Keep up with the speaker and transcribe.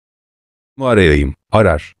Mu arayayım?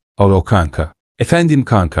 Arar. Alo kanka. Efendim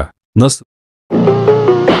kanka. Nasıl?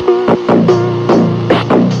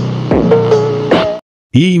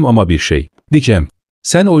 İyiyim ama bir şey diyeceğim.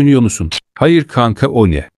 Sen oynuyor musun? Hayır kanka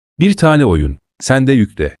o ne? Bir tane oyun. Sen de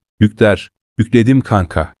yükle. Yükler. Yükledim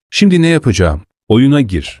kanka. Şimdi ne yapacağım? Oyuna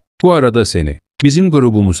gir. Bu arada seni bizim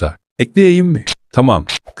grubumuza ekleyeyim mi? Tamam.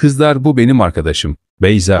 Kızlar bu benim arkadaşım.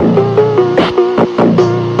 Beyza.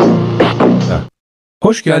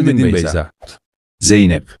 Hoş geldin Beyza.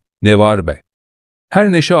 Zeynep. Ne var be?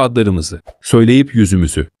 Her neşe adlarımızı söyleyip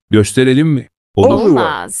yüzümüzü gösterelim mi? Olur.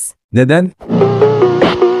 Olmaz. Neden?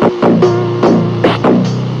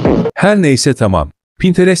 Her neyse tamam.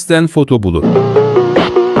 Pinterest'ten foto bulur.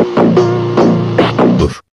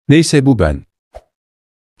 Dur. Neyse bu ben.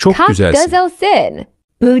 Çok güzelsin. Güzelsin.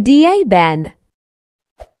 Bu diye ben.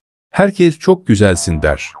 Herkes çok güzelsin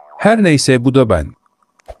der. Her neyse bu da ben.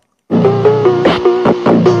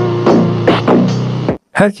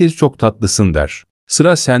 Herkes çok tatlısın der.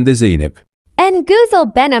 Sıra sende Zeynep. En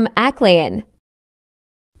güzel benim akliyen.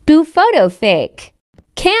 Bu foto fake.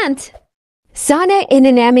 Can't. Sana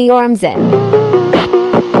inanamıyorum zen.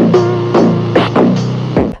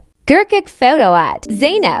 Gürkik foto at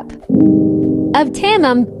Zeynep. Of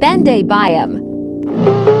tamam ben de bayım.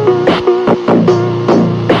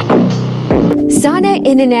 Sana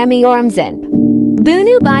inanamıyorum zen.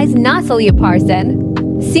 Bunu biz nasıl yaparsın?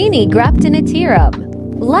 Seni graften atiram.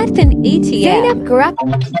 Leften etm. Zeynep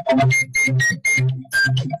graften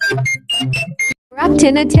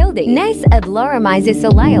atildi. Nice adlarimize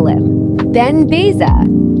salayalım. Ben Beyza.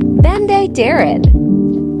 Ben de Darren.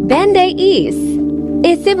 Ben de Is.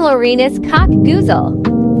 İsimleriniz çok güzel.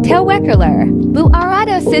 Teşekkürler. Bu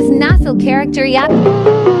arada siz nasıl karakter yap?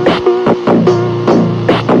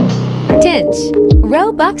 Tinch.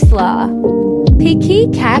 Robux'la.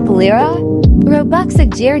 Peki kak lira? Robux'a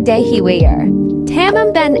gir dehiwir. Tamam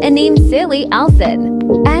ben anim silly alsın.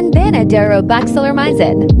 An bana de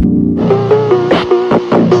Robux'larmizin.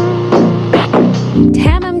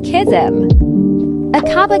 Tamam kızım.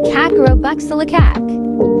 Akaba kak Robux'la kak.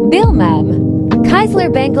 Bilmem.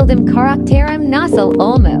 Kaysler Bengaldim karakterim nasıl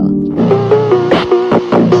olmu.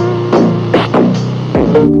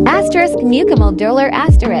 Asterisk mukamal durlar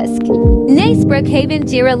asterisk. Nes Brookhaven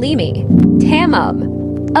Jiralimi. Tamam.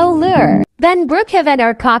 Olur. Ben Brookhaven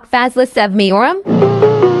Arkok fazla sevmiyorum.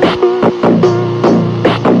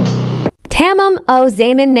 Tamam o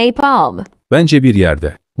zaman Napalm. Bence bir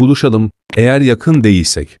yerde buluşalım. Eğer yakın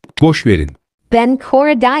değilsek boş verin. Ben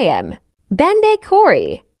Koradayım. Ben de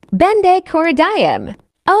Kori. Ben de Koradayım.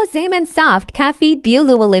 O zaman soft kafi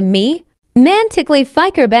bulualim mi? Mantıklı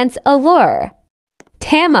fikir bens olur.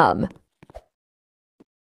 Tamam.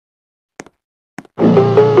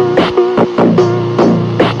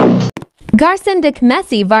 Garsandık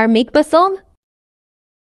Messi var mikbasım?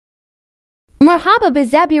 Merhaba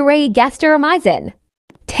bizabireyi gösteremezsin.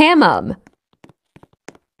 Tamam.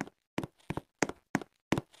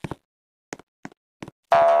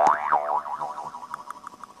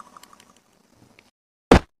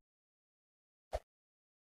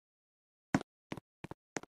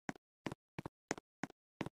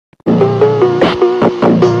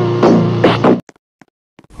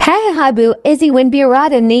 Habu izi win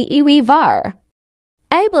birada ni iwi var.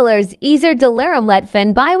 Abelers ezer delarum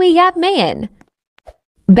letfen by we yapmayan.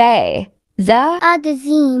 Bay. Za.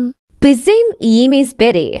 Agazim. Bizim yemis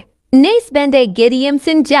bidi. Nes bende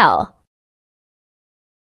gidium gel.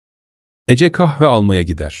 Ece kahve almaya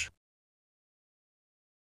gider.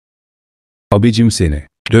 Abicim seni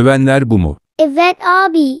dövenler bu mu? Evet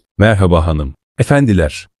abi. Merhaba hanım.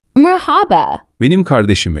 Efendiler. Merhaba. Benim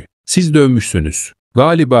kardeşimi siz dövmüşsünüz.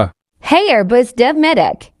 Galiba. Hayır buz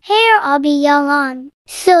devmedik. Hayır abi yalan.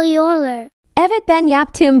 Söylüyorlar. Evet ben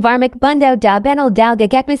yaptım varmak bundo da benel dalga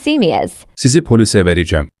getmesimiz. Sizi polise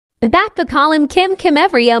vereceğim. Bak bakalım kim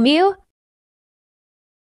evriyomu?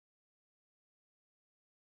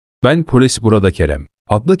 Ben polis burada Kerem.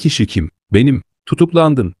 Adlı kişi kim? Benim.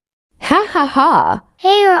 Tutuklandın. Ha ha ha.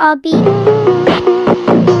 Hayır abi.